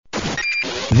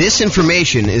This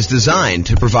information is designed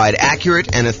to provide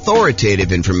accurate and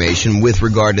authoritative information with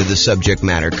regard to the subject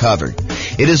matter covered.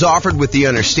 It is offered with the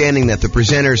understanding that the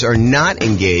presenters are not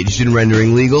engaged in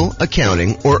rendering legal,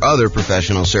 accounting, or other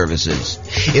professional services.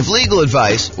 If legal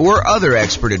advice or other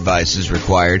expert advice is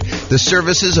required, the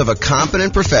services of a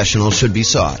competent professional should be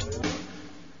sought.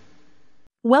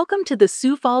 Welcome to the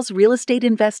Sioux Falls Real Estate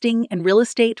Investing and Real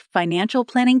Estate Financial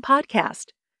Planning Podcast.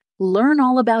 Learn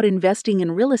all about investing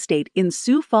in real estate in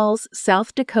Sioux Falls,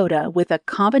 South Dakota with a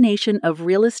combination of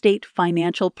real estate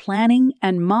financial planning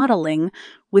and modeling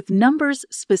with numbers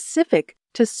specific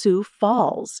to Sioux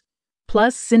Falls,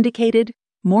 plus syndicated,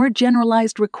 more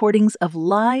generalized recordings of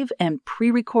live and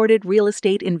pre-recorded real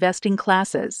estate investing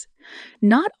classes,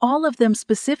 not all of them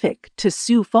specific to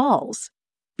Sioux Falls.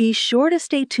 Be sure to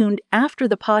stay tuned after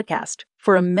the podcast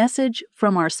for a message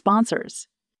from our sponsors.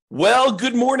 Well,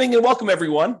 good morning and welcome,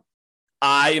 everyone.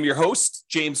 I am your host,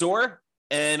 James Orr,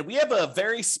 and we have a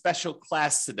very special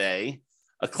class today,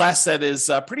 a class that is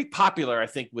pretty popular, I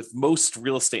think, with most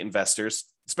real estate investors,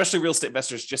 especially real estate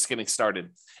investors just getting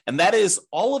started. And that is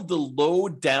all of the low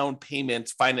down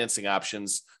payment financing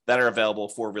options that are available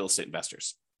for real estate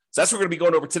investors. So that's what we're going to be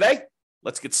going over today.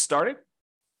 Let's get started.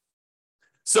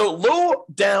 So low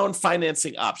down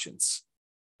financing options.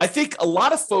 I think a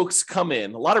lot of folks come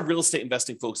in, a lot of real estate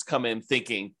investing folks come in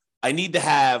thinking, I need to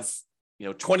have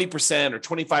 20% or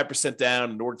 25% down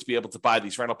in order to be able to buy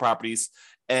these rental properties.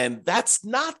 And that's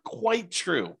not quite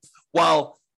true.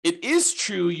 While it is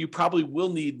true, you probably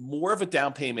will need more of a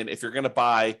down payment if you're going to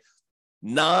buy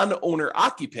non-owner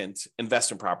occupant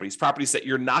investment properties, properties that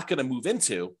you're not going to move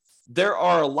into. There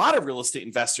are a lot of real estate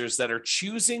investors that are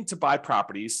choosing to buy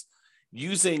properties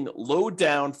using low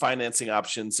down financing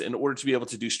options in order to be able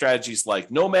to do strategies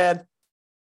like nomad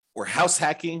or house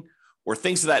hacking or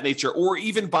things of that nature, or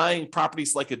even buying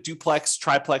properties like a duplex,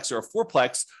 triplex, or a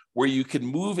fourplex, where you can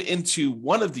move into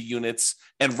one of the units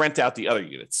and rent out the other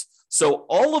units. So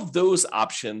all of those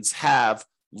options have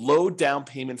low down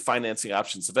payment financing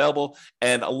options available.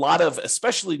 And a lot of,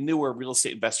 especially newer real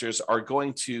estate investors, are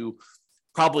going to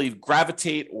probably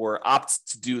gravitate or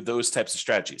opt to do those types of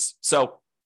strategies. So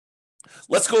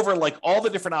let's go over like all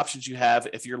the different options you have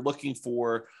if you're looking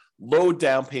for low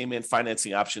down payment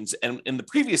financing options. And in the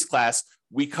previous class,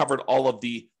 we covered all of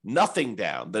the nothing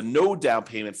down, the no down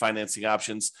payment financing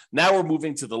options. Now we're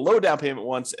moving to the low down payment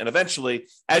ones. And eventually,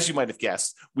 as you might have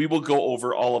guessed, we will go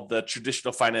over all of the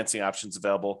traditional financing options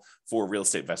available for real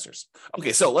estate investors.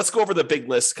 Okay, so let's go over the big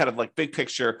list, kind of like big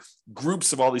picture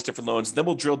groups of all these different loans. And then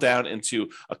we'll drill down into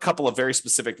a couple of very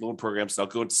specific loan programs. And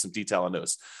I'll go into some detail on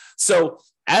those. So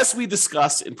as we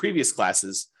discussed in previous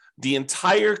classes, the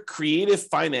entire creative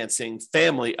financing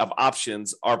family of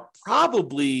options are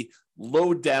probably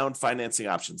low down financing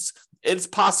options. It's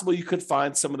possible you could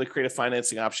find some of the creative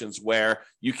financing options where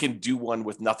you can do one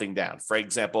with nothing down. For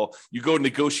example, you go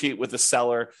negotiate with a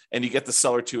seller and you get the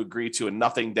seller to agree to a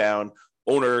nothing down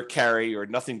owner carry or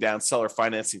nothing down seller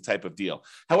financing type of deal.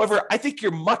 However, I think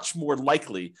you're much more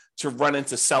likely to run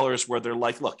into sellers where they're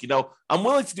like, look, I'm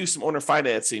willing to do some owner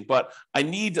financing, but I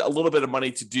need a little bit of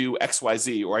money to do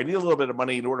XYZ, or I need a little bit of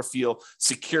money in order to feel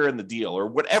secure in the deal, or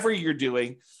whatever you're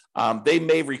doing. They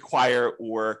may require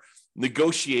or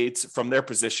negotiate from their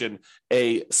position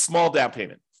a small down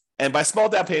payment. And by small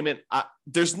down payment,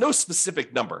 there's no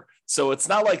specific number. So it's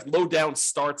not like low down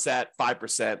starts at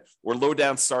 5% or low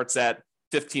down starts at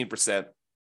 15%.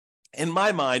 In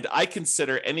my mind, I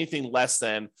consider anything less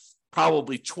than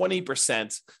probably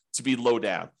 20% to be low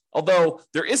down. Although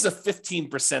there is a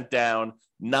 15% down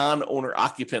non-owner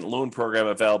occupant loan program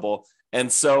available. And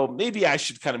so maybe I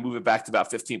should kind of move it back to about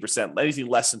 15%. Anything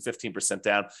less than 15%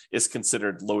 down is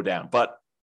considered low down, but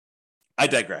I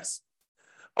digress.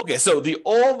 Okay, so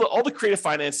all the creative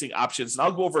financing options, and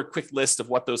I'll go over a quick list of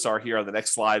what those are here on the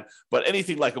next slide, but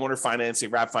anything like owner financing,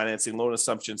 wrap financing, loan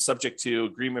assumption, subject to,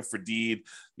 agreement for deed,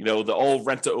 the old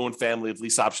rent-to-own family of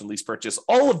lease option, lease purchase,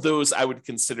 all of those I would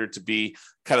consider to be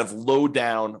kind of low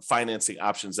down financing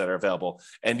options that are available.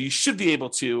 And you should be able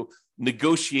to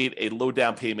negotiate a low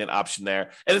down payment option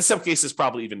there, and in some cases,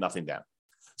 probably even nothing down.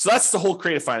 So that's the whole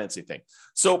creative financing thing.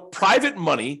 So private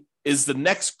money is the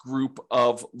next group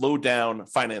of low down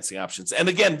financing options. And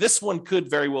again, this one could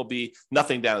very well be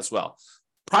nothing down as well.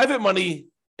 Private money,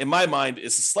 in my mind,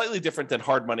 is slightly different than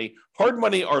hard money. Hard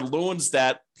money are loans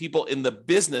that people in the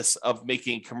business of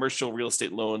making commercial real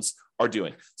estate loans are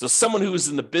doing. So someone who is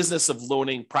in the business of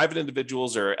loaning private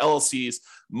individuals or LLCs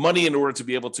money in order to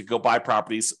be able to go buy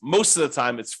properties. Most of the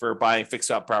time it's for buying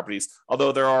fixed out properties,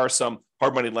 although there are some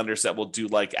hard money lenders that will do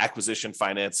like acquisition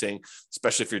financing,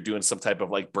 especially if you're doing some type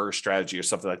of like BRRRR strategy or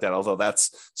something like that, although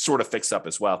that's sort of fixed up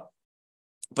as well.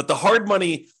 But the hard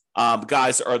money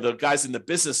guys are the guys in the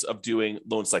business of doing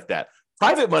loans like that.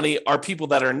 Private money are people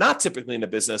that are not typically in the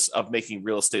business of making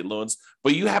real estate loans,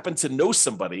 but you happen to know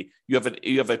somebody, you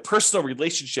have a personal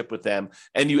relationship with them,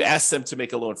 and you ask them to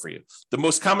make a loan for you. The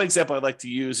most common example I like to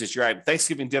use is you're at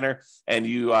Thanksgiving dinner and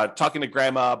you talking to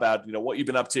grandma about what you've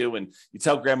been up to, and you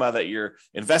tell grandma that you're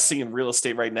investing in real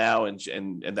estate right now and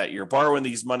that you're borrowing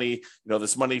this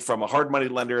money from a hard money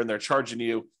lender, and they're charging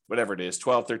you whatever it is,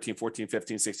 12, 13, 14,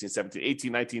 15, 16, 17,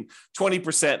 18, 19,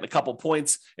 20% and a couple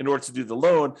points in order to do the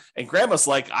loan. And grandma's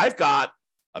like, I've got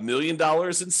 $1 million in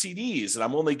CDs and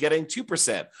I'm only getting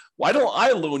 2%. Why don't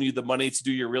I loan you the money to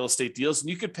do your real estate deals? And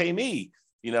you could pay me,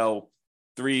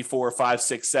 3, 4, 5,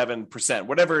 6, 7%,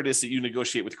 whatever it is that you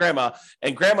negotiate with grandma.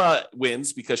 And grandma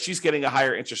wins because she's getting a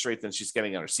higher interest rate than she's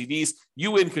getting on her CDs.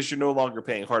 You win because you're no longer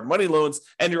paying hard money loans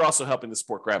and you're also helping to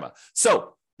support grandma.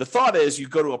 So the thought is you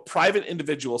go to a private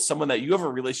individual, someone that you have a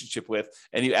relationship with,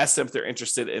 and you ask them if they're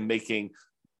interested in making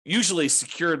usually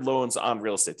secured loans on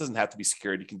real estate. It doesn't have to be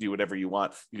secured. You can do whatever you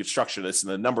want. You can structure this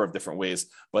in a number of different ways,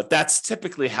 but that's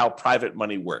typically how private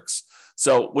money works.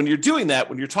 So when you're doing that,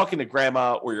 when you're talking to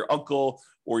grandma or your uncle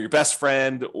or your best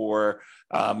friend or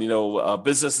a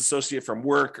business associate from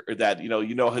work, or that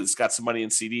has got some money in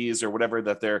CDs or whatever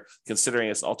that they're considering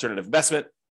as an alternative investment,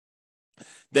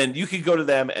 then you can go to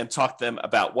them and talk to them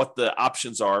about what the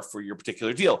options are for your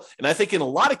particular deal. And I think in a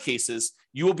lot of cases,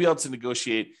 you will be able to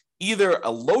negotiate either a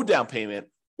low down payment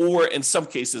or in some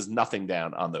cases, nothing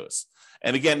down on those.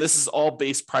 And again, this is all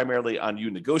based primarily on you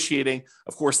negotiating.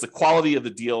 Of course, the quality of the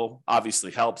deal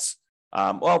obviously helps.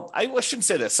 I shouldn't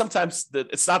say that. Sometimes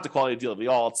it's not the quality of the deal at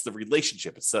all. It's the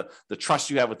relationship. It's the trust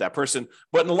you have with that person.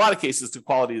 But in a lot of cases, the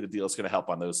quality of the deal is going to help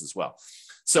on those as well.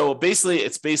 So basically,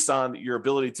 it's based on your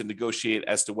ability to negotiate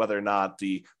as to whether or not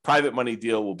the private money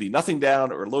deal will be nothing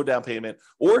down or low down payment,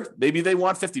 or maybe they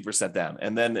want 50% down.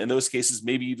 And then in those cases,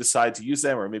 maybe you decide to use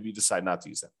them or maybe you decide not to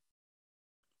use them.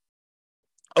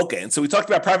 Okay, and so we talked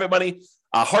about private money.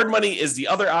 Hard money is the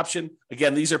other option.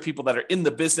 Again, these are people that are in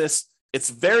the business.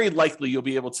 It's very likely you'll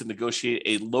be able to negotiate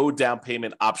a low down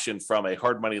payment option from a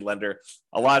hard money lender.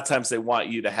 A lot of times they want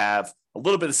you to have a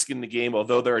little bit of skin in the game,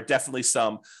 although there are definitely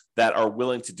some that are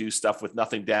willing to do stuff with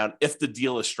nothing down if the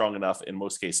deal is strong enough in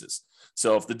most cases.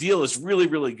 So if the deal is really,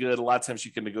 really good, a lot of times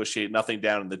you can negotiate nothing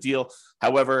down in the deal.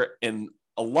 However, in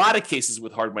a lot of cases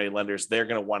with hard money lenders, they're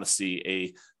going to want to see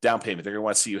a down payment. They're going to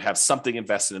want to see you have something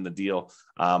invested in the deal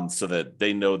so that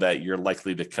they know that you're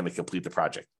likely to kind of complete the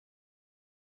project.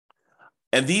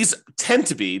 And these tend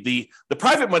to be the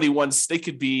private money ones. They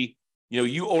could be,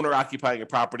 you owner occupying a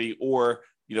property, or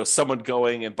someone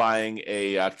going and buying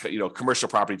a commercial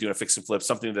property, doing a fix and flip,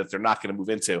 something that they're not going to move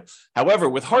into. However,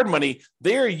 with hard money,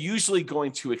 they're usually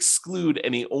going to exclude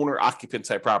any owner occupant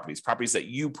type properties that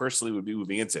you personally would be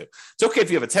moving into. It's okay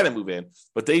if you have a tenant move in,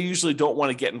 but they usually don't want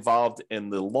to get involved in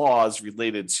the laws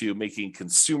related to making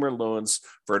consumer loans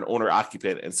for an owner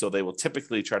occupant. And so they will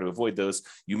typically try to avoid those.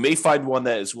 You may find one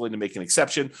that is willing to make an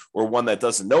exception, or one that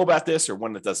doesn't know about this, or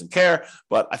one that doesn't care.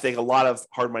 But I think a lot of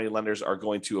hard money lenders are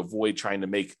going to avoid trying to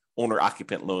make owner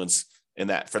occupant loans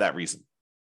for that reason.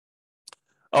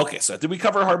 Okay, so did we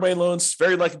cover hard money loans?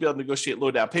 Very likely to be able to negotiate low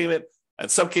down payment. In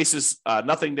some cases,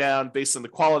 nothing down based on the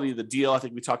quality of the deal. I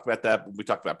think we talked about that when we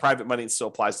talked about private money. It still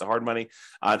applies to hard money,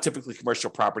 typically commercial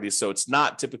properties. So it's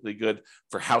not typically good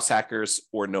for house hackers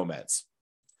or nomads.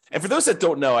 And for those that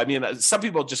don't know, some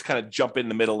people just kind of jump in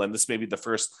the middle, and this may be the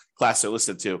first class they're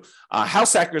listening to.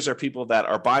 House hackers are people that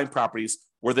are buying properties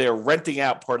where they are renting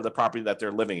out part of the property that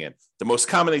they're living in. The most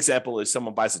common example is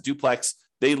someone buys a duplex,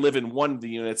 they live in one of the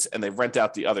units and they rent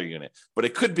out the other unit. But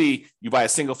it could be you buy a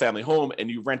single family home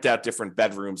and you rent out different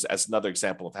bedrooms, as another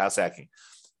example of house hacking.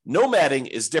 Nomading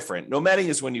is different. Nomading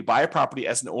is when you buy a property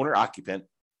as an owner occupant.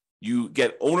 You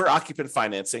get owner occupant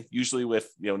financing, usually with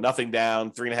nothing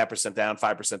down, 3.5% down,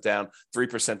 5% down,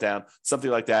 3% down, something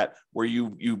like that, where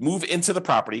you move into the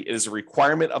property. It is a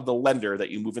requirement of the lender that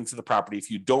you move into the property.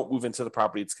 If you don't move into the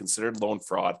property, it's considered loan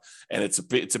fraud, and it's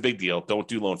a big deal. Don't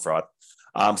do loan fraud.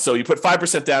 So you put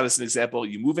 5% down as an example.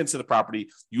 You move into the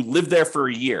property. You live there for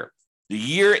a year. The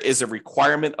year is a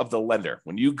requirement of the lender.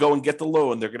 When you go and get the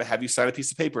loan, they're going to have you sign a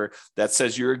piece of paper that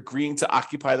says you're agreeing to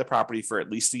occupy the property for at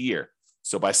least a year.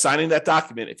 So by signing that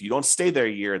document, if you don't stay there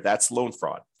a year, that's loan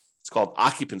fraud. It's called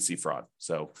occupancy fraud.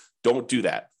 So don't do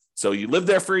that. So you live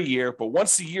there for a year, but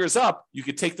once the year is up, you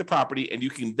can take the property and you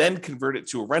can then convert it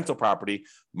to a rental property,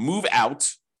 move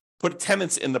out, put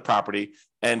tenants in the property,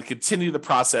 and continue the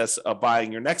process of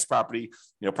buying your next property,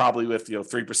 probably with 3%,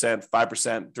 5%,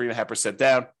 3.5%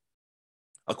 down.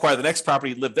 Acquire the next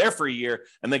property, live there for a year,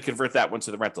 and then convert that one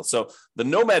to the rental. So the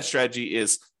nomad strategy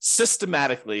is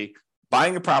systematically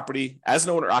buying a property as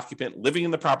an owner occupant, living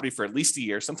in the property for at least a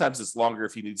year. Sometimes it's longer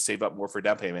if you need to save up more for a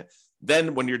down payment.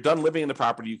 Then when you're done living in the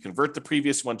property, you convert the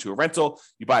previous one to a rental,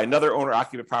 you buy another owner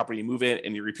occupant property, you move in,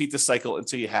 and you repeat the cycle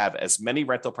until you have as many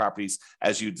rental properties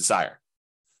as you desire.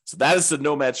 So that is the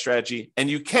nomad strategy. And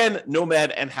you can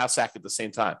nomad and house hack at the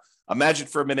same time. Imagine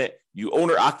for a minute, you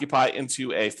owner occupy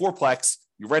into a fourplex,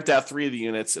 you rent out 3 of the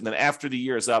units, and then after the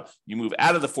year is up, you move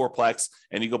out of the fourplex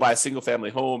and you go buy a single family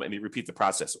home and you repeat the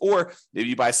process. Or maybe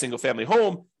you buy a single family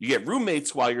home, you get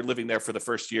roommates while you're living there for the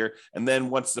first year. And then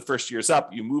once the first year is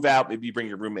up, you move out, maybe you bring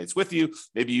your roommates with you,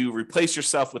 maybe you replace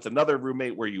yourself with another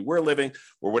roommate where you were living,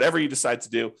 or whatever you decide to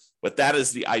do. But that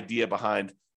is the idea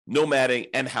behind nomading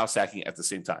and house hacking at the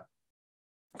same time.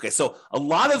 Okay, so a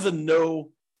lot of the no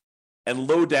and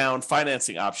low down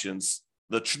financing options,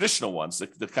 the traditional ones,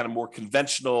 the kind of more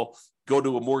conventional, go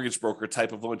to a mortgage broker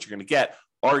type of loans you're going to get,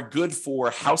 are good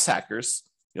for house hackers.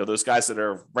 Those guys that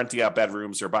are renting out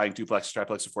bedrooms or buying duplexes,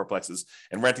 triplexes, or fourplexes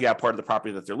and renting out part of the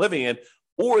property that they're living in,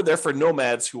 or they're for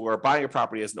nomads who are buying a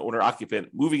property as an owner occupant,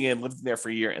 moving in, living there for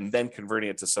a year, and then converting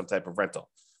it to some type of rental.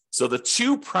 So the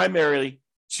two primary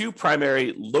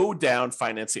low down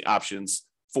financing options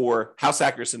for house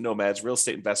hackers and nomads, real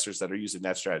estate investors that are using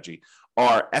that strategy,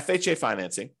 are FHA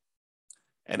financing.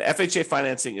 And FHA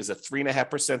financing is a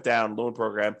 3.5% down loan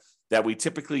program that we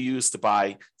typically use to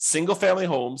buy single family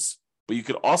homes, but you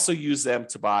could also use them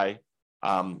to buy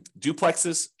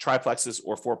duplexes, triplexes,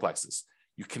 or fourplexes.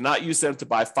 You cannot use them to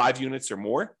buy 5 units or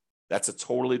more. That's a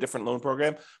totally different loan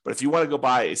program. But if you want to go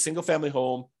buy a single family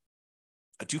home,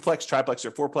 a duplex, triplex,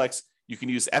 or fourplex, you can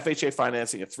use FHA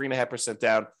financing, a 3.5%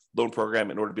 down loan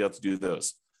program, in order to be able to do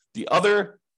those. The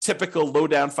other typical low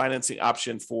down financing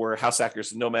option for house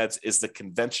hackers and nomads is the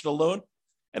conventional loan,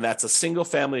 and that's a single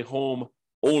family home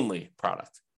only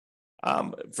product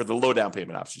for the low down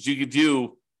payment options. You could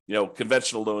do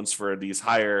conventional loans for these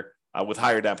higher with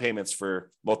higher down payments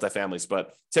for multifamilies,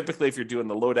 but typically if you're doing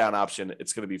the low down option,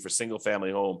 it's going to be for single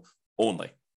family home only.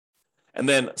 And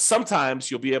then sometimes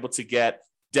you'll be able to get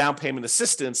down payment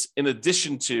assistance in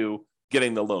addition to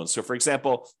getting the loan. So for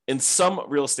example, in some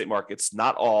real estate markets,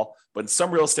 not all, but in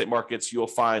some real estate markets, you'll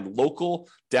find local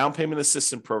down payment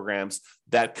assistance programs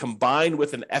that combine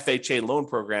with an FHA loan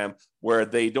program where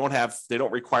they don't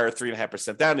require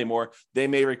 3.5% down anymore. They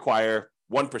may require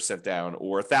 1% down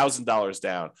or $1,000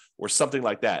 down or something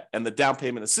like that. And the down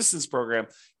payment assistance program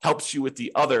helps you with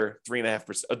the other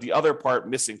 3.5%, the other part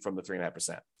missing from the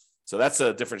 3.5%. So that's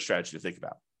a different strategy to think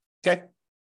about. Okay.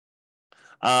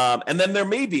 And then there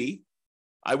may be,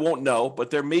 I won't know, but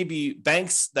there may be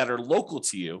banks that are local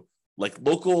to you, like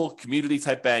local community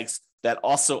type banks that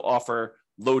also offer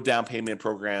low down payment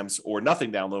programs or nothing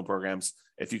down loan programs,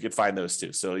 if you could find those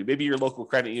too. So maybe your local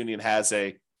credit union has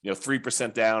a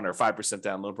 3% down or 5%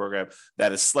 down loan program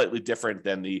that is slightly different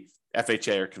than the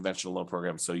FHA or conventional loan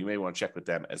program. So you may want to check with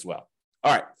them as well.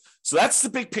 All right. So that's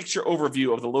the big picture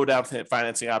overview of the low down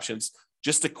financing options.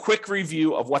 Just a quick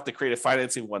review of what the creative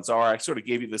financing ones are. I sort of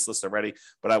gave you this list already,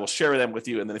 but I will share them with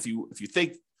you. And then if you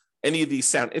think any of these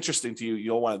sound interesting to you,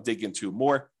 you'll want to dig into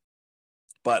more.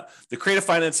 But the creative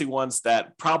financing ones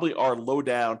that probably are low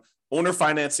down: owner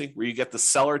financing, where you get the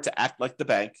seller to act like the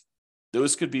bank.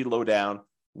 Those could be low down.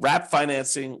 Wrap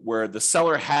financing, where the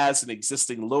seller has an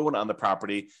existing loan on the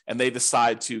property and they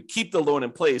decide to keep the loan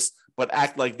in place, but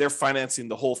act like they're financing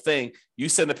the whole thing. You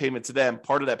send a payment to them.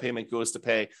 Part of that payment goes to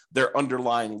pay their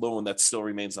underlying loan that still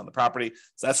remains on the property.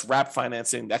 So that's wrap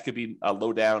financing. That could be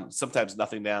low down, sometimes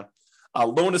nothing down.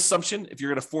 Loan assumption, if you're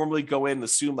going to formally go in and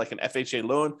assume like an FHA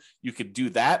loan, you could do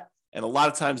that. And a lot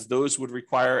of times those would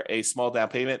require a small down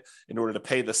payment in order to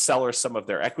pay the seller some of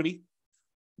their equity.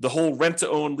 The whole rent to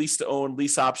own, lease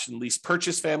option, lease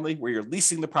purchase family, where you're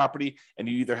leasing the property and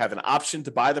you either have an option to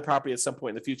buy the property at some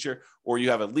point in the future, or you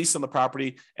have a lease on the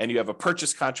property and you have a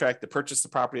purchase contract to purchase the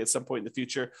property at some point in the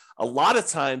future. A lot of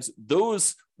times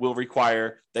those will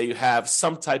require that you have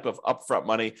some type of upfront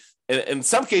money. And in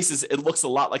some cases, it looks a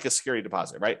lot like a security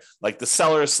deposit, right? Like the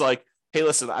seller is like, hey,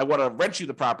 listen, I want to rent you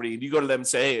the property. And you go to them and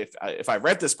say, hey, if I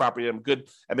rent this property, I'm good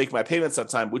at making my payments on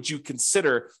time. Would you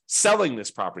consider selling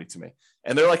this property to me?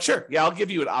 And they're like, sure, yeah, I'll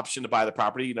give you an option to buy the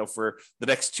property, for the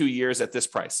next 2 years at this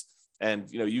price. And,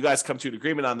 you guys come to an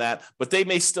agreement on that, but they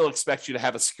may still expect you to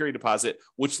have a security deposit,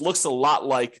 which looks a lot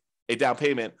like a down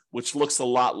payment, which looks a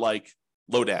lot like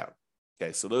low down.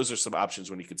 Okay. So those are some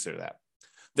options when you consider that.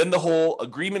 Then the whole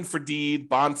agreement for deed,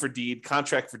 bond for deed,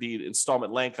 contract for deed,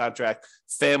 installment land contract,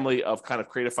 family of kind of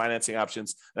creative financing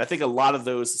options. And I think a lot of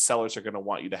those sellers are going to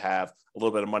want you to have a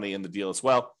little bit of money in the deal as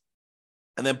well.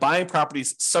 And then buying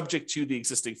properties subject to the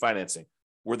existing financing,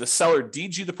 where the seller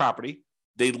deeds you the property,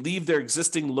 they leave their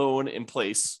existing loan in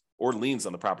place or liens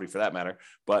on the property for that matter,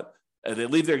 but they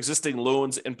leave their existing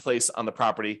loans in place on the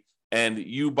property, and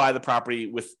you buy the property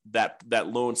with that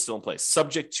loan still in place,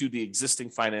 subject to the existing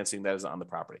financing that is on the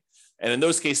property. And in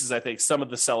those cases, I think some of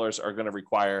the sellers are going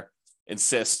to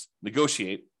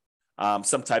negotiate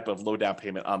some type of low down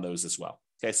payment on those as well.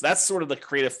 Okay, so that's sort of the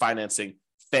creative financing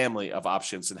family of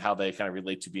options and how they kind of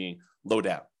relate to being low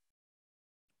down.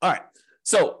 All right,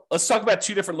 so let's talk about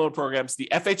two different loan programs, the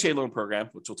FHA loan program,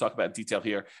 which we'll talk about in detail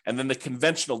here, and then the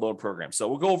conventional loan program. So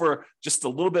we'll go over just a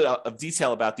little bit of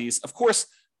detail about these. Of course,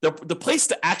 the place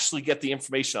to actually get the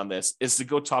information on this is to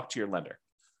go talk to your lender.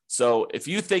 So if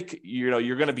you think you're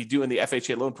going to be doing the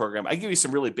FHA loan program, I give you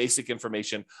some really basic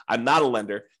information. I'm not a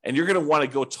lender, and you're going to want to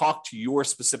go talk to your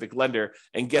specific lender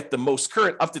and get the most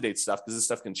current up-to-date stuff, because this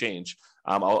stuff can change.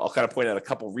 I'll kind of point out a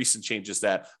couple of recent changes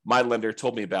that my lender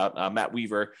told me about. Matt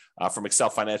Weaver from Excel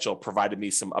Financial provided me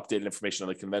some updated information on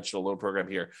the conventional loan program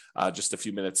here just a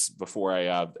few minutes before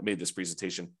I made this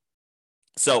presentation.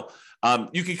 So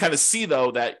you can kind of see,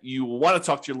 though, that you want to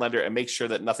talk to your lender and make sure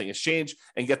that nothing has changed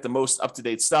and get the most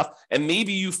up-to-date stuff. And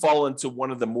maybe you fall into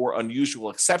one of the more unusual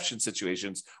exception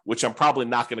situations, which I'm probably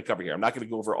not going to cover here. I'm not going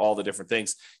to go over all the different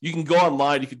things. You can go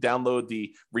online, you can download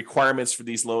the requirements for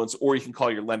these loans, or you can call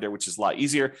your lender, which is a lot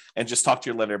easier, and just talk to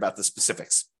your lender about the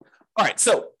specifics. All right,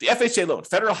 so the FHA loan,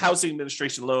 Federal Housing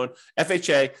Administration loan,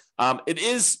 FHA, it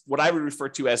is what I would refer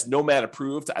to as nomad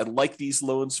approved. I like these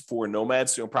loans for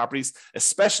nomads who own properties,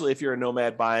 especially if you're a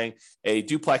nomad buying a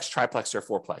duplex, triplex, or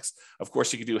fourplex. Of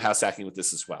course, you can do house hacking with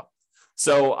this as well.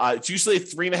 So it's usually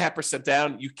 3.5%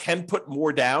 down. You can put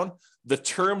more down. The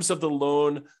terms of the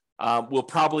loan will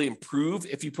probably improve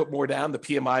if you put more down. The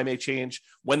PMI may change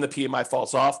when the PMI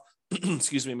falls off.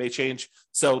 May change.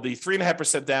 So the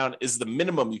 3.5% down is the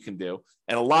minimum you can do.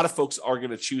 And a lot of folks are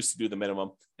going to choose to do the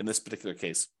minimum in this particular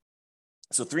case.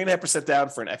 So 3.5% down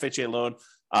for an FHA loan.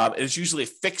 It is usually a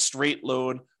fixed rate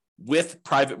loan with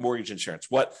private mortgage insurance,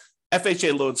 what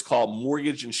FHA loans call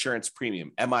mortgage insurance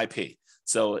premium, MIP.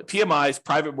 So PMI is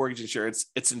private mortgage insurance.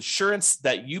 It's insurance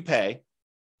that you pay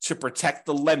to protect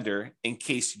the lender in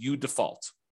case you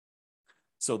default.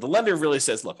 So the lender really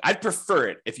says, look, I'd prefer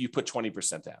it if you put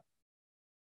 20% down.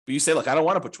 But you say, look, I don't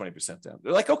want to put 20% down.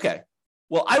 They're like, okay,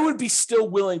 well, I would be still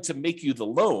willing to make you the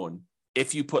loan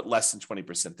if you put less than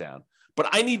 20% down, but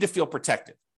I need to feel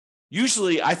protected.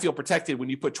 Usually I feel protected when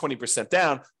you put 20%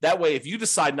 down. That way, if you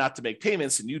decide not to make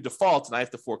payments and you default and I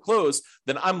have to foreclose,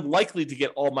 then I'm likely to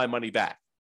get all my money back.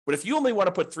 But if you only want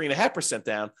to put 3.5%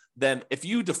 down, then if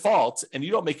you default and you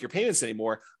don't make your payments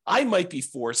anymore, I might be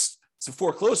forced to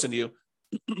foreclose on you,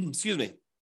 excuse me,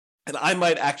 and I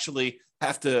might actually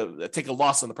have to take a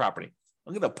loss on the property.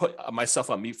 I'm going to put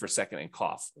myself on mute for a second and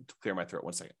cough to clear my throat.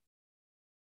 1 second.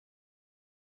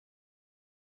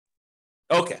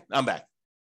 Okay, I'm back.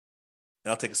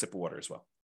 And I'll take a sip of water as well.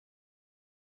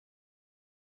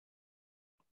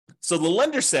 So the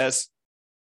lender says,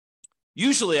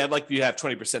 usually I'd like you to have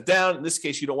 20% down. In this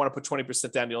case, you don't want to put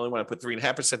 20% down. You only want to put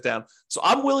 3.5% down. So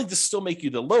I'm willing to still make you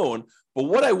the loan. But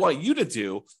what I want you to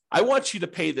do, I want you to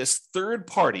pay this third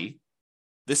party,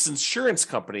 this insurance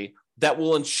company that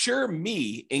will insure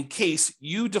me in case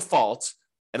you default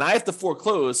and I have to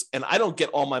foreclose and I don't get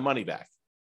all my money back.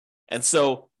 And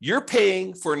so you're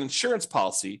paying for an insurance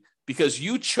policy because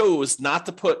you chose not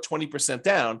to put 20%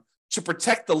 down to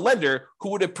protect the lender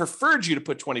who would have preferred you to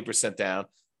put 20% down.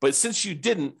 But since you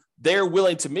didn't, they're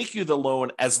willing to make you the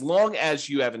loan as long as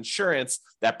you have insurance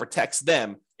that protects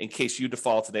them in case you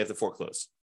default and they have to foreclose.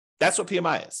 That's what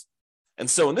PMI is. And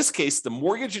so in this case, the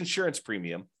mortgage insurance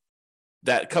premium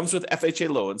that comes with FHA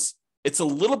loans, it's a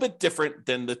little bit different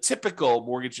than the typical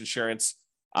mortgage insurance,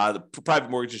 the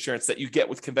private mortgage insurance that you get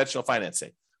with conventional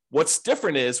financing. What's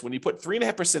different is when you put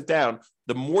 3.5% down,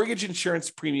 the mortgage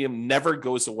insurance premium never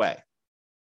goes away.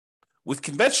 With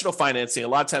conventional financing, a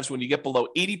lot of times when you get below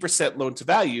 80% loan to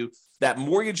value, that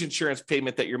mortgage insurance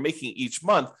payment that you're making each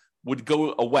month would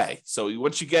go away. So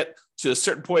once you get to a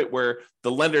certain point where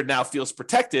the lender now feels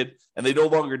protected and they no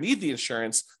longer need the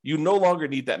insurance, you no longer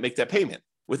need that, make that payment.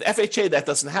 With FHA, that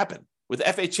doesn't happen. With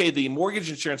FHA, the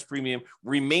mortgage insurance premium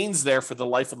remains there for the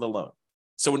life of the loan.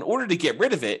 So in order to get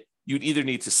rid of it, you'd either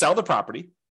need to sell the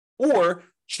property or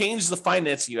change the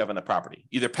financing you have on the property,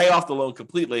 either pay off the loan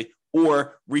completely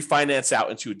or refinance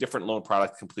out into a different loan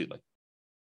product completely.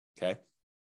 Okay.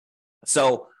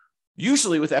 So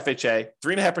usually with FHA,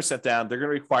 3.5% down, they're going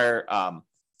to require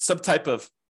some type of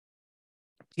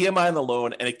PMI on the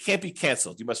loan, and it can't be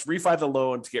canceled. You must refi the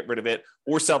loan to get rid of it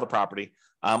or sell the property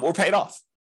or pay it off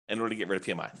in order to get rid of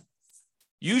PMI.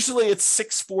 Usually it's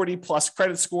 640 plus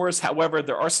credit scores. However,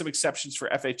 there are some exceptions for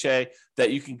FHA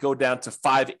that you can go down to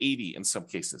 580 in some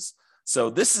cases. So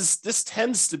this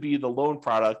tends to be the loan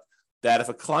product that if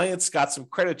a client's got some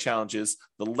credit challenges,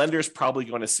 the lender is probably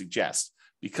going to suggest,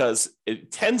 because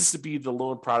it tends to be the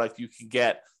loan product you can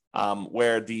get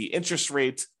where the interest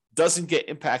rate doesn't get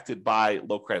impacted by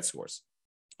low credit scores.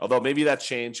 Although maybe that's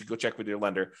changed, you go check with your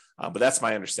lender, but that's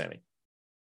my understanding.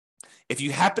 If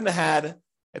you happen to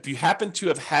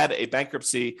have had a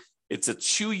bankruptcy, it's a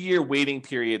 2-year waiting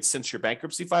period since your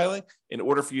bankruptcy filing in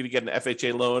order for you to get an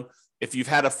FHA loan. If you've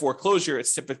had a foreclosure,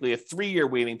 it's typically a 3-year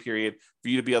waiting period for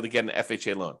you to be able to get an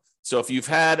FHA loan. So if you've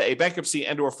had a bankruptcy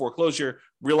and or foreclosure,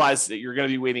 realize that you're going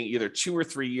to be waiting either 2 or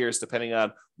 3 years, depending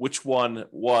on which one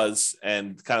was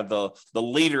and kind of the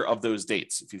later of those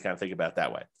dates, if you kind of think about it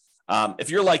that way.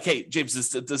 If you're like, hey, James,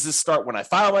 does this start when I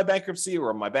file my bankruptcy,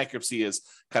 or my bankruptcy is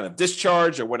kind of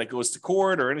discharged, or when it goes to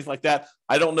court or anything like that?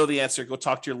 I don't know the answer. Go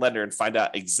talk to your lender and find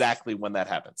out exactly when that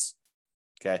happens.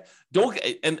 Okay.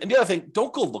 And the other thing,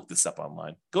 don't go look this up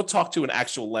online. Go talk to an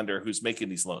actual lender who's making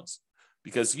these loans,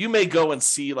 because you may go and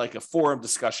see like a forum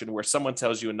discussion where someone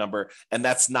tells you a number and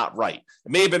that's not right.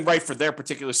 It may have been right for their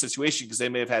particular situation because they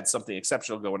may have had something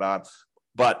exceptional going on,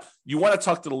 but you want to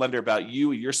talk to the lender about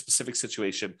you, your specific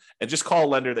situation, and just call a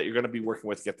lender that you're going to be working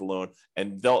with to get the loan,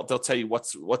 and they'll tell you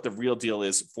what the real deal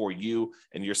is for you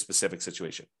and your specific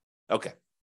situation. Okay.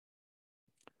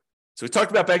 So we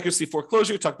talked about bankruptcy,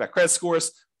 foreclosure, we talked about credit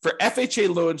scores. For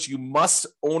FHA loans, you must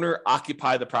owner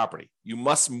occupy the property. You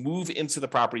must move into the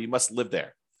property. You must live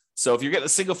there. So if you're getting a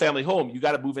single family home, you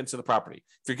got to move into the property.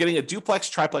 If you're getting a duplex,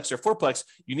 triplex, or fourplex,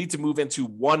 you need to move into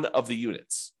one of the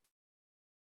units.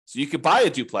 So you could buy a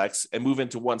duplex and move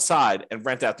into one side and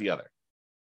rent out the other.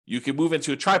 You can move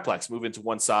into a triplex, move into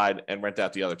one side and rent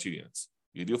out the other 2 units.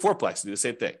 You can do a fourplex, do the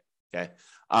same thing. Okay.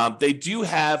 They do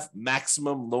have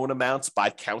maximum loan amounts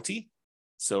by county.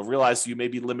 So realize you may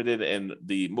be limited in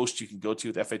the most you can go to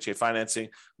with FHA financing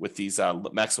with these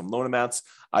maximum loan amounts.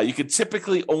 You can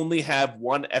typically only have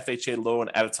one FHA loan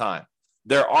at a time.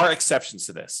 There are exceptions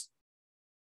to this.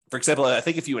 For example, I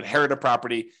think if you inherit a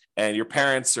property and your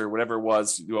parents or whatever it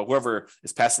was, whoever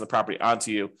is passing the property on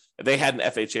to you, if they had an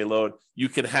FHA loan, you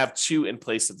can have 2 in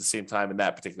place at the same time in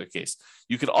that particular case.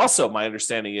 You could also, my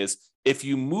understanding is, if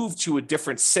you move to a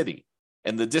different city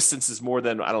and the distance is more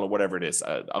than, I don't know, whatever it is,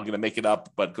 I'm going to make it up,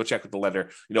 but go check with the lender,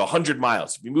 100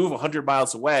 miles. If you move 100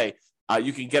 miles away,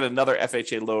 you can get another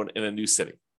FHA loan in a new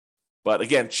city. But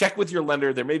again, check with your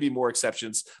lender. There may be more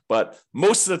exceptions, but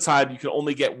most of the time you can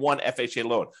only get one FHA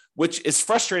loan, which is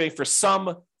frustrating for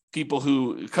some people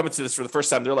who come into this for the first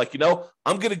time. They're like,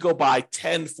 I'm going to go buy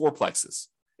 10 fourplexes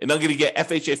and I'm going to get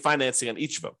FHA financing on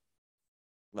each of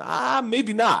them.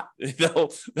 Maybe not.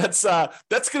 That's going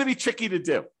to be tricky to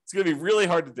do. It's going to be really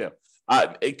hard to do.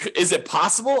 Is it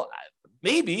possible?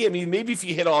 Maybe. I mean, maybe if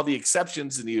you hit all the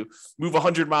exceptions and you move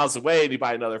 100 miles away and you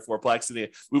buy another fourplex, and you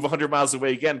move 100 miles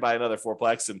away again, buy another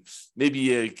fourplex, and maybe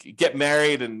you get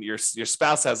married and your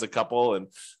spouse has a couple and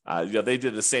they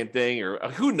did the same thing, or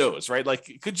who knows, right? Like,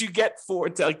 could you get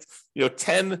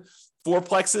 10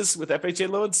 fourplexes with FHA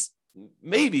loans?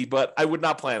 Maybe, but I would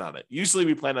not plan on it. Usually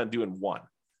we plan on doing one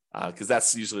because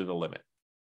that's usually the limit.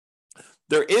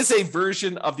 There is a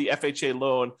version of the FHA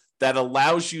loan that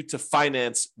allows you to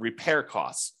finance repair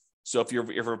costs. So if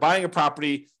you're buying a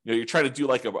property, you're trying to do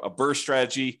like a BRRRR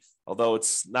strategy, although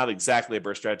it's not exactly a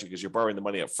BRRRR strategy because you're borrowing the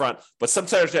money up front, but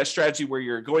sometimes that strategy where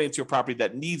you're going into a property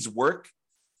that needs work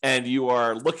and you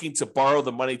are looking to borrow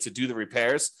the money to do the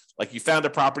repairs, like you found a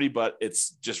property, but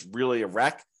it's just really a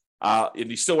wreck. And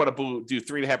you still want to do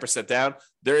 3.5% down.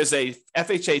 There is a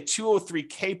FHA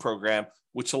 203K program,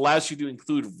 which allows you to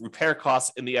include repair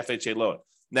costs in the FHA loan.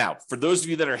 Now, for those of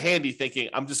you that are handy thinking,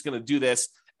 I'm just going to do this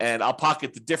and I'll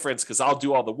pocket the difference because I'll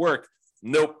do all the work.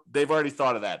 Nope, they've already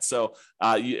thought of that. So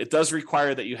it does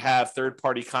require that you have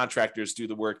third-party contractors do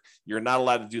the work. You're not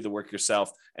allowed to do the work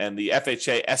yourself. And the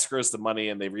FHA escrows the money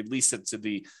and they release it to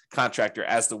the contractor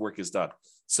as the work is done.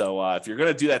 So if you're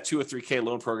going to do that 203K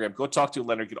loan program, go talk to a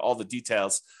lender, get all the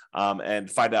details,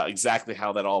 and find out exactly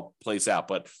how that all plays out.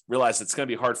 But realize it's going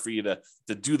to be hard for you to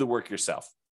do the work yourself.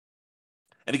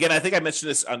 And again, I think I mentioned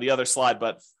this on the other slide,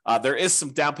 but there is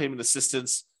some down payment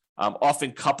assistance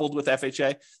often coupled with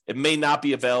FHA. It may not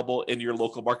be available in your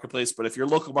local marketplace, but if your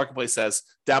local marketplace has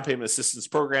down payment assistance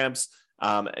programs,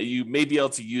 you may be able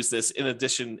to use this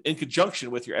in conjunction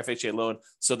with your FHA loan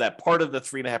so that part of the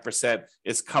 3.5%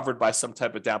 is covered by some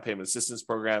type of down payment assistance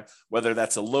program, whether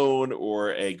that's a loan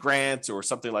or a grant or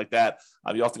something like that.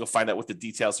 You have to go find out what the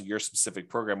details of your specific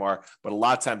program are, but a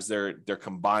lot of times they're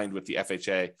combined with the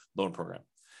FHA loan program.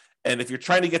 And if you're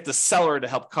trying to get the seller to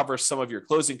help cover some of your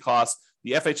closing costs,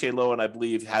 the FHA loan, I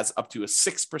believe, has up to a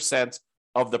 6%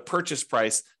 of the purchase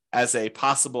price as a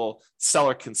possible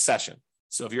seller concession.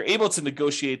 So if you're able to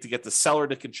negotiate to get the seller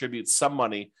to contribute some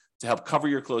money to help cover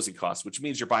your closing costs, which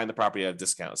means you're buying the property at a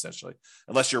discount, essentially,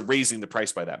 unless you're raising the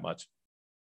price by that much.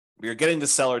 If you're getting the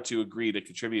seller to agree to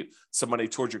contribute some money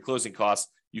towards your closing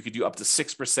costs, you could do up to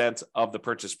 6% of the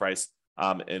purchase price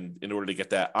in order to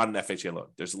get that on an FHA loan.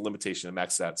 There's a limitation to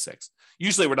max out at 6.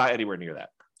 Usually we're not anywhere near that,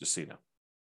 just so you know.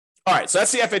 All right, so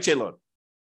that's the FHA loan.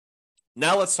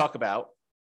 Now let's talk about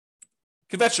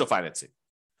conventional financing.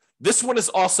 This one is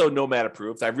also Nomad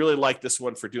approved. I really like this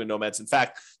one for doing Nomads. In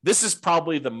fact, this is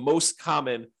probably the most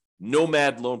common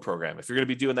Nomad loan program. If you're going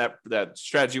to be doing that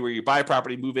strategy where you buy a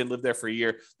property, move in, live there for a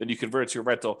year, then you convert it to a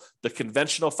rental, the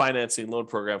conventional financing loan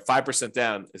program, 5%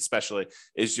 down especially,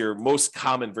 is your most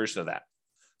common version of that.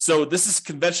 So this is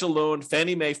conventional loan,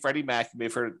 Fannie Mae, Freddie Mac, you may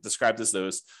have heard it described as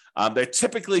those. They're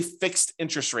typically fixed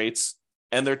interest rates,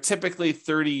 and they're typically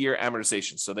 30-year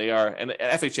amortization. So they are, and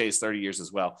FHA is 30 years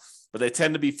as well, but they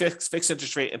tend to be fixed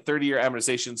interest rate and 30-year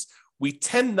amortizations. We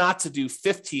tend not to do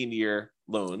 15-year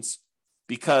loans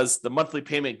because the monthly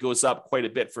payment goes up quite a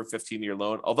bit for a 15-year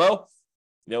loan. Although,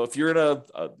 if you're in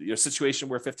a situation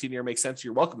where 15-year makes sense,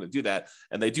 you're welcome to do that.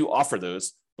 And they do offer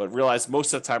those, but realize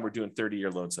most of the time we're doing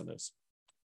 30-year loans on those.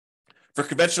 For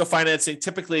conventional financing,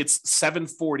 typically it's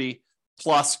 740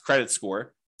 plus credit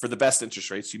score for the best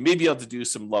interest rates. You may be able to do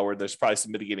some lower. There's probably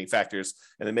some mitigating factors,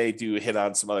 and they may do hit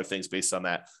on some other things based on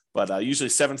that. But usually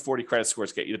 740 credit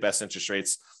scores get you the best interest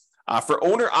rates. For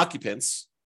owner occupants,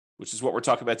 which is what we're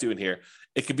talking about doing here,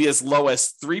 it could be as low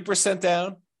as 3%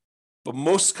 down, but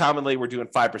most commonly we're doing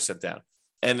 5% down.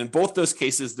 And in both those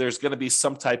cases, there's going to be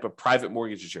some type of private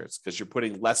mortgage insurance because you're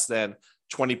putting less than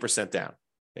 20% down.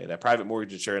 Okay, that private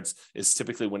mortgage insurance is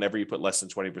typically whenever you put less than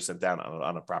 20% down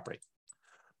on a property.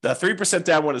 The 3%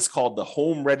 down one is called the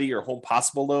Home Ready or Home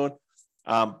Possible loan.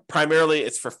 Primarily,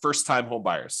 it's for first-time home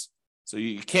buyers. So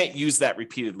you can't use that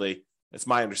repeatedly. That's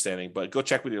my understanding, but go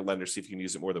check with your lender, see if you can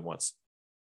use it more than once.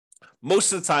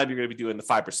 Most of the time, you're going to be doing the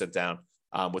 5% down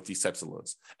with these types of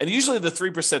loans. And usually the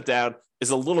 3% down is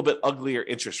a little bit uglier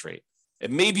interest rate.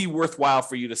 It may be worthwhile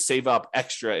for you to save up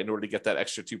extra in order to get that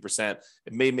extra 2%.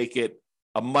 It may make it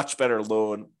a much better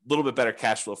loan, a little bit better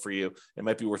cash flow for you. It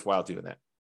might be worthwhile doing that.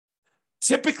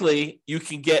 Typically, you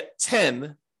can get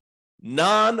 10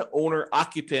 non-owner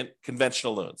occupant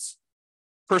conventional loans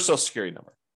per Social Security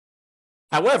number.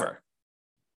 However,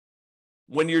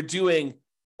 when you're doing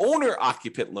owner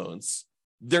occupant loans,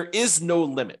 there is no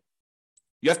limit.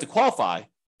 You have to qualify,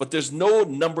 but there's no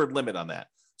numbered limit on that.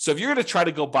 So if you're going to try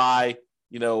to go buy,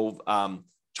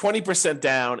 20%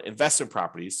 down investment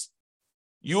properties,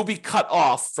 you will be cut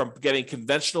off from getting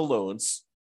conventional loans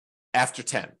after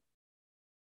 10.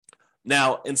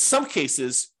 Now, in some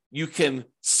cases, you can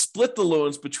split the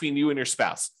loans between you and your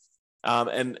spouse.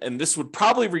 And this would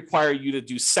probably require you to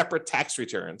do separate tax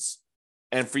returns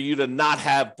and for you to not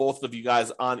have both of you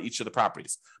guys on each of the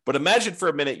properties. But imagine for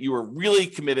a minute you were really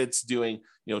committed to doing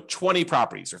 20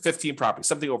 properties or 15 properties,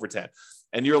 something over 10.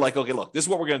 And you're like, okay, look, this is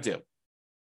what we're going to do.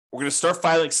 We're going to start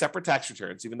filing separate tax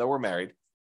returns, even though we're married.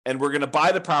 And we're going to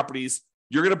buy the properties.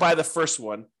 You're going to buy the first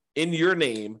one in your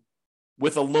name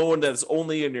with a loan that is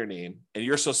only in your name and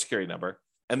your Social Security number.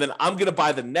 And then I'm going to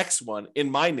buy the next one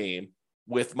in my name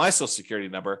with my Social Security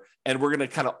number. And we're going to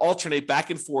kind of alternate back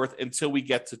and forth until we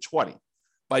get to 20.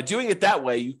 By doing it that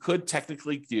way, you could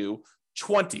technically do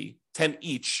 10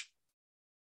 each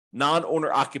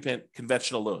non-owner occupant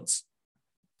conventional loans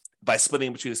by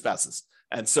splitting between the spouses.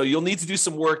 And so you'll need to do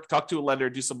some work, talk to a lender,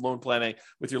 do some loan planning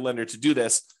with your lender to do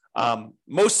this.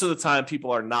 Most of the time,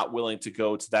 people are not willing to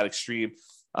go to that extreme.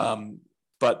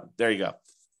 But there you go.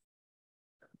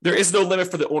 There is no limit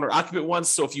for the owner occupant ones.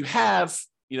 So if you have,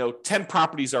 10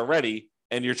 properties already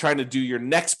and you're trying to do your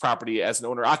next property as an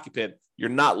owner occupant, you're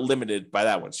not limited by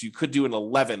that one. So you could do an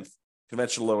 11th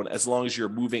conventional loan as long as you're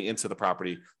moving into the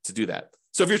property to do that.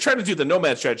 So if you're trying to do the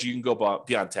Nomad strategy, you can go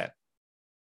beyond 10.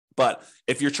 But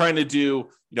if you're trying to do,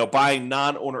 buying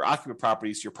non-owner occupant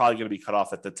properties, you're probably going to be cut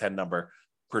off at the 10 number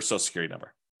per Social Security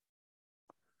number.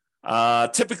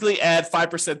 Typically add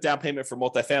 5% down payment for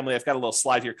multifamily. I've got a little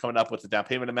slide here coming up with the down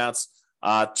payment amounts.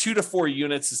 2 to 4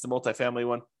 units is the multifamily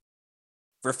one.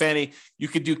 For Fannie, you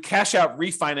could do cash out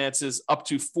refinances up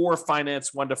to 4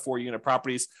 finance 1 to 4 unit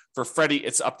properties. For Freddie,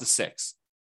 it's up to 6.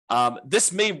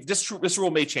 This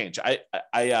rule may change.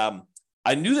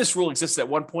 I knew this rule existed at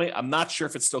one point. I'm not sure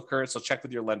if it's still current, so check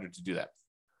with your lender to do that.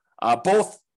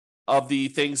 Both of the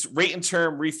things, rate and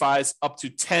term refis up to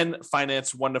 10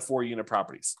 finance 1 to 4 unit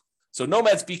properties. So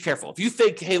Nomads, be careful. If you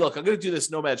think, hey, look, I'm going to do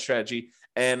this Nomad strategy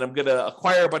and I'm going to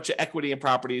acquire a bunch of equity in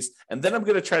properties, and then I'm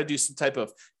going to try to do some type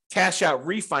of cash out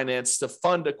refinance to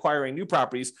fund acquiring new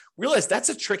properties, realize that's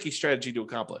a tricky strategy to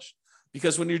accomplish.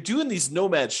 Because when you're doing these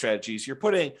nomad strategies, you're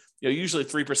putting, usually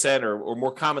 3% or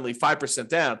more commonly 5%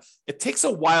 down. It takes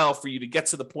a while for you to get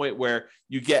to the point where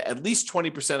you get at least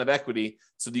 20% of equity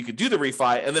so that you can do the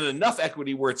refi, and then enough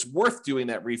equity where it's worth doing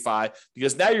that refi,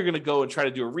 because now you're going to go and try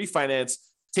to do a refinance,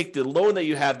 take the loan that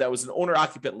you have that was an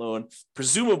owner-occupant loan,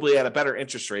 presumably at a better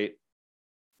interest rate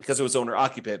because it was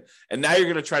owner-occupant, and now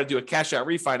you're going to try to do a cash-out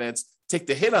refinance, take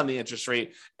the hit on the interest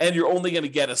rate, and you're only going to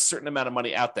get a certain amount of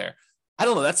money out there. I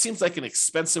don't know. That seems like an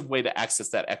expensive way to access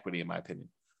that equity, in my opinion.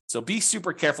 So be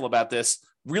super careful about this.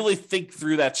 Really think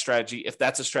through that strategy if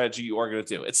that's a strategy you are going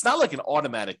to do. It's not like an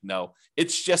automatic no.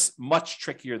 It's just much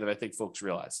trickier than I think folks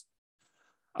realize.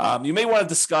 You may want to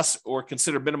discuss or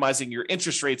consider minimizing your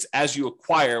interest rates as you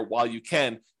acquire while you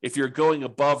can if you're going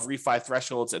above refi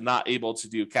thresholds and not able to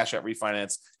do cash out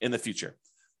refinance in the future.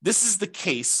 This is the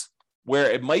case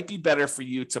where it might be better for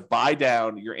you to buy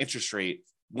down your interest rate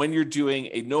when you're doing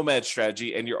a nomad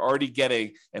strategy and you're already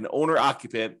getting an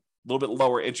owner-occupant, a little bit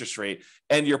lower interest rate,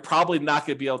 and you're probably not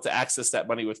going to be able to access that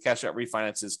money with cash-out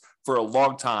refinances for a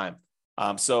long time.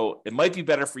 So it might be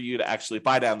better for you to actually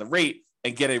buy down the rate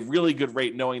and get a really good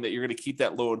rate knowing that you're going to keep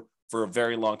that loan for a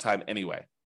very long time anyway.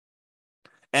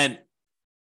 And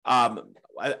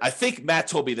I think Matt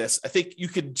told me this. I think you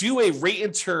could do a rate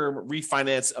and term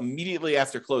refinance immediately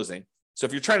after closing. So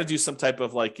if you're trying to do some type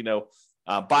of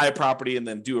buy a property and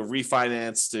then do a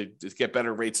refinance to get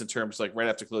better rates in terms right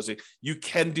after closing, you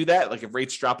can do that. If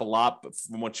rates drop a lot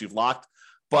from what you've locked,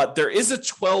 but there is a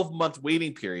 12-month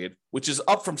waiting period, which is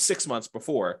up from 6 months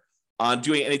before on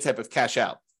doing any type of cash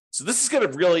out. So this is going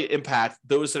to really impact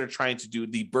those that are trying to do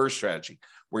the BRRRR strategy,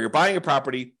 where you're buying a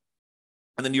property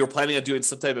and then you're planning on doing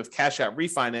some type of cash out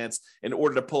refinance in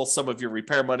order to pull some of your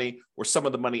repair money or some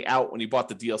of the money out when you bought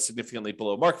the deal significantly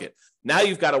below market. Now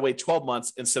you've got to wait 12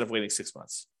 months instead of waiting 6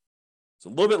 months. So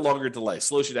a little bit longer delay,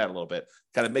 slows you down a little bit,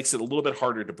 kind of makes it a little bit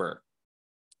harder to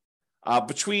BRRRR.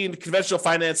 Between conventional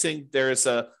financing, there is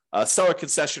a seller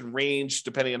concession range,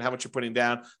 depending on how much you're putting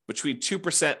down, between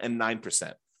 2% and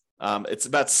 9%. It's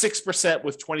about 6%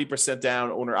 with 20%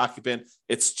 down owner occupant.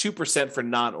 It's 2% for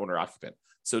non-owner occupant.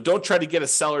 So don't try to get a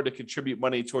seller to contribute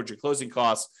money towards your closing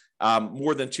costs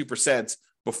more than 2%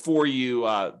 before you,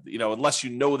 unless you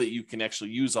know that you can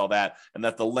actually use all that and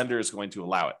that the lender is going to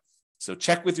allow it. So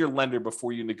check with your lender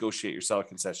before you negotiate your seller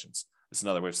concessions. That's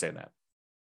another way of saying that.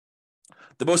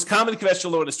 The most common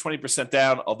conventional loan is 20%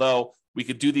 down, although we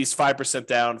could do these 5%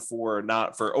 down for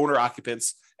owner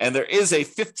occupants, and there is a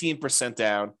 15%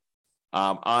 down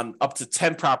on up to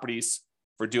 10 properties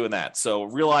for doing that. So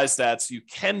realize that you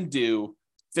can do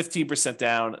 15%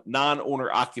 down non-owner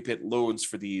occupant loans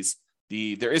for these.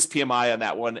 There is PMI on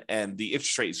that one, and the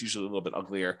interest rate is usually a little bit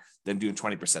uglier than doing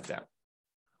 20% down.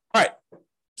 All right,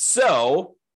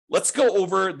 so let's go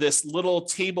over this little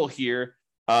table here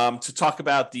to talk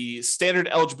about the standard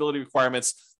eligibility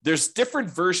requirements. There's different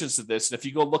versions of this, and if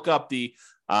you go look up the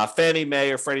Fannie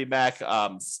Mae or Freddie Mac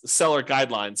seller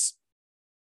guidelines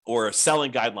or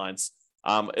selling guidelines,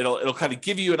 it'll kind of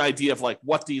give you an idea of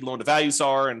what the loan to values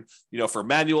are, and for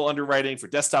manual underwriting, for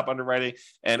desktop underwriting,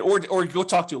 and or go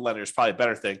talk to a lender is probably a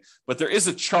better thing. But there is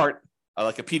a chart,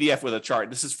 like a PDF with a chart.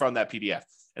 This is from that PDF,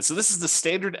 and so this is the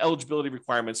standard eligibility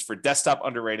requirements for desktop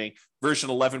underwriting version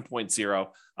 11.0.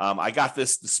 I got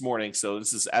this morning, so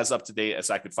this is as up to date as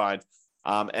I could find,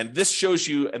 and this shows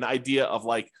you an idea of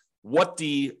what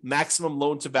the maximum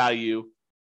loan to value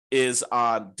is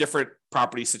on different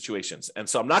property situations. And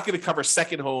so I'm not going to cover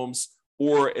second homes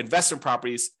or investment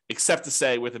properties, except to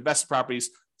say with investment properties,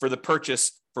 for the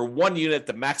purchase for one unit,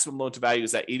 the maximum loan to value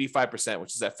is at 85%,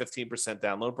 which is that 15%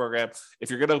 down loan program. If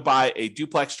you're going to buy a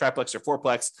duplex, triplex, or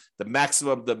fourplex, the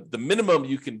maximum, the minimum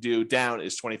you can do down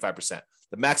is 25%.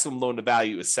 The maximum loan to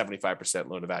value is 75%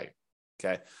 loan to value.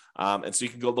 Okay. And so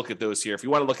you can go look at those here. If you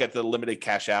want to look at the limited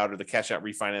cash out or the cash out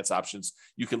refinance options,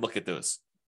 you can look at those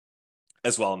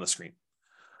as well on the screen.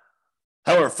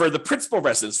 However, for the principal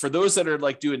residents, for those that are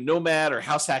doing nomad or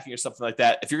house hacking or something like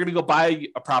that, if you're going to go buy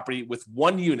a property with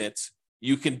one unit,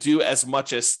 you can do as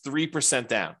much as 3%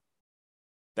 down.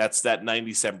 That's that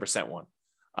 97% one.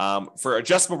 For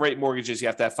adjustable rate mortgages, you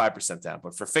have to have 5% down.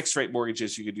 But for fixed rate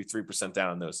mortgages, you could do 3%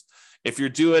 down on those. If you're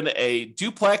doing a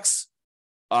duplex,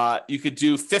 you could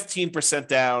do 15%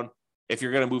 down if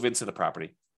you're going to move into the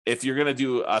property. If you're going to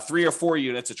do 3 or 4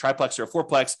 units, a triplex or a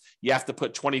fourplex, you have to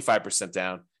put 25%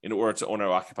 down in order to owner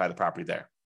occupy the property there.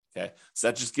 Okay. So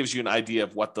that just gives you an idea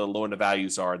of what the loan to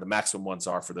values are, the maximum ones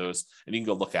are for those, and you can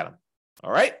go look at them.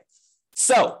 All right.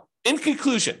 So in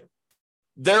conclusion,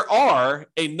 there are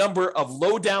a number of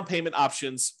low down payment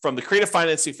options from the creative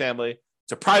financing family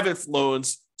to private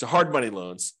loans, to hard money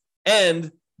loans.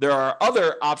 And there are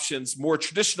other options, more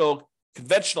traditional,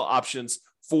 conventional options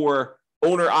for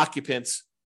owner-occupant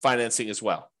financing as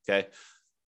well, okay?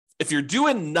 If you're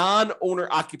doing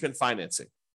non-owner-occupant financing,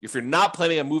 if you're not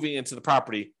planning on moving into the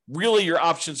property, really your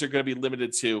options are going to be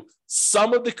limited to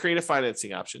some of the creative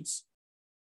financing options,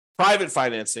 private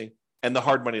financing, and the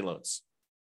hard money loans,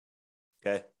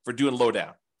 okay, for doing low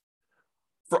down.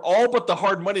 For all but the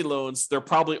hard money loans, there are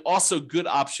probably also good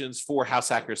options for house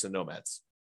hackers and nomads.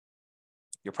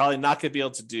 You're probably not going to be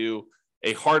able to do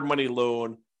a hard money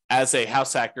loan as a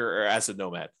house hacker or as a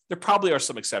nomad. There probably are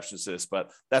some exceptions to this,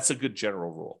 but that's a good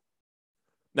general rule.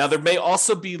 Now, there may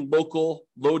also be local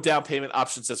low down payment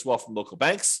options as well from local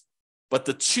banks, but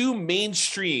the two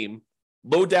mainstream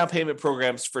low down payment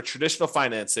programs for traditional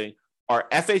financing are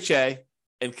FHA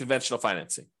and conventional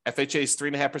financing. FHA is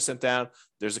 3.5% down.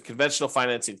 There's a conventional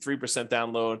financing 3%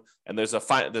 down loan, and there's a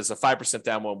 5%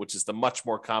 down one, which is the much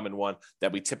more common one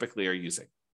that we typically are using.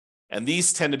 And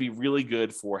these tend to be really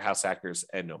good for house hackers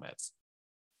and nomads.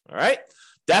 All right,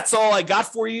 that's all I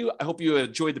got for you. I hope you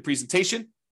enjoyed the presentation.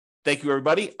 Thank you,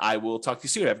 everybody. I will talk to you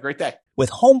soon. Have a great day. With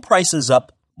home prices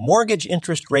up, mortgage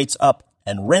interest rates up,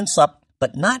 and rents up,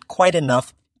 but not quite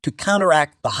enough to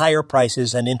counteract the higher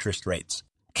prices and interest rates.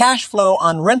 Cash flow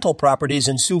on rental properties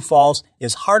in Sioux Falls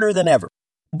is harder than ever.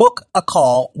 Book a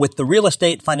call with the Real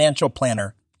Estate Financial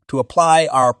Planner to apply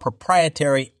our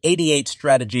proprietary 88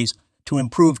 strategies to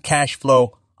improve cash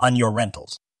flow on your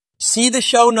rentals. See the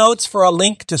show notes for a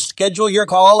link to schedule your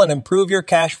call and improve your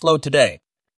cash flow today.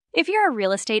 If you're a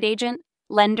real estate agent,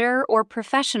 lender, or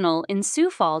professional in Sioux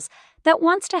Falls that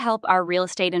wants to help our real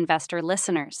estate investor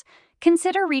listeners,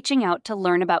 consider reaching out to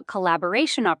learn about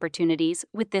collaboration opportunities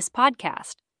with this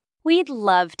podcast. We'd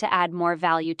love to add more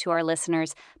value to our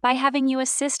listeners by having you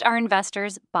assist our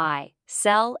investors buy,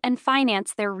 sell, and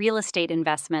finance their real estate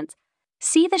investments.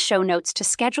 See the show notes to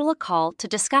schedule a call to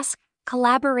discuss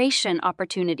collaboration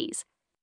opportunities.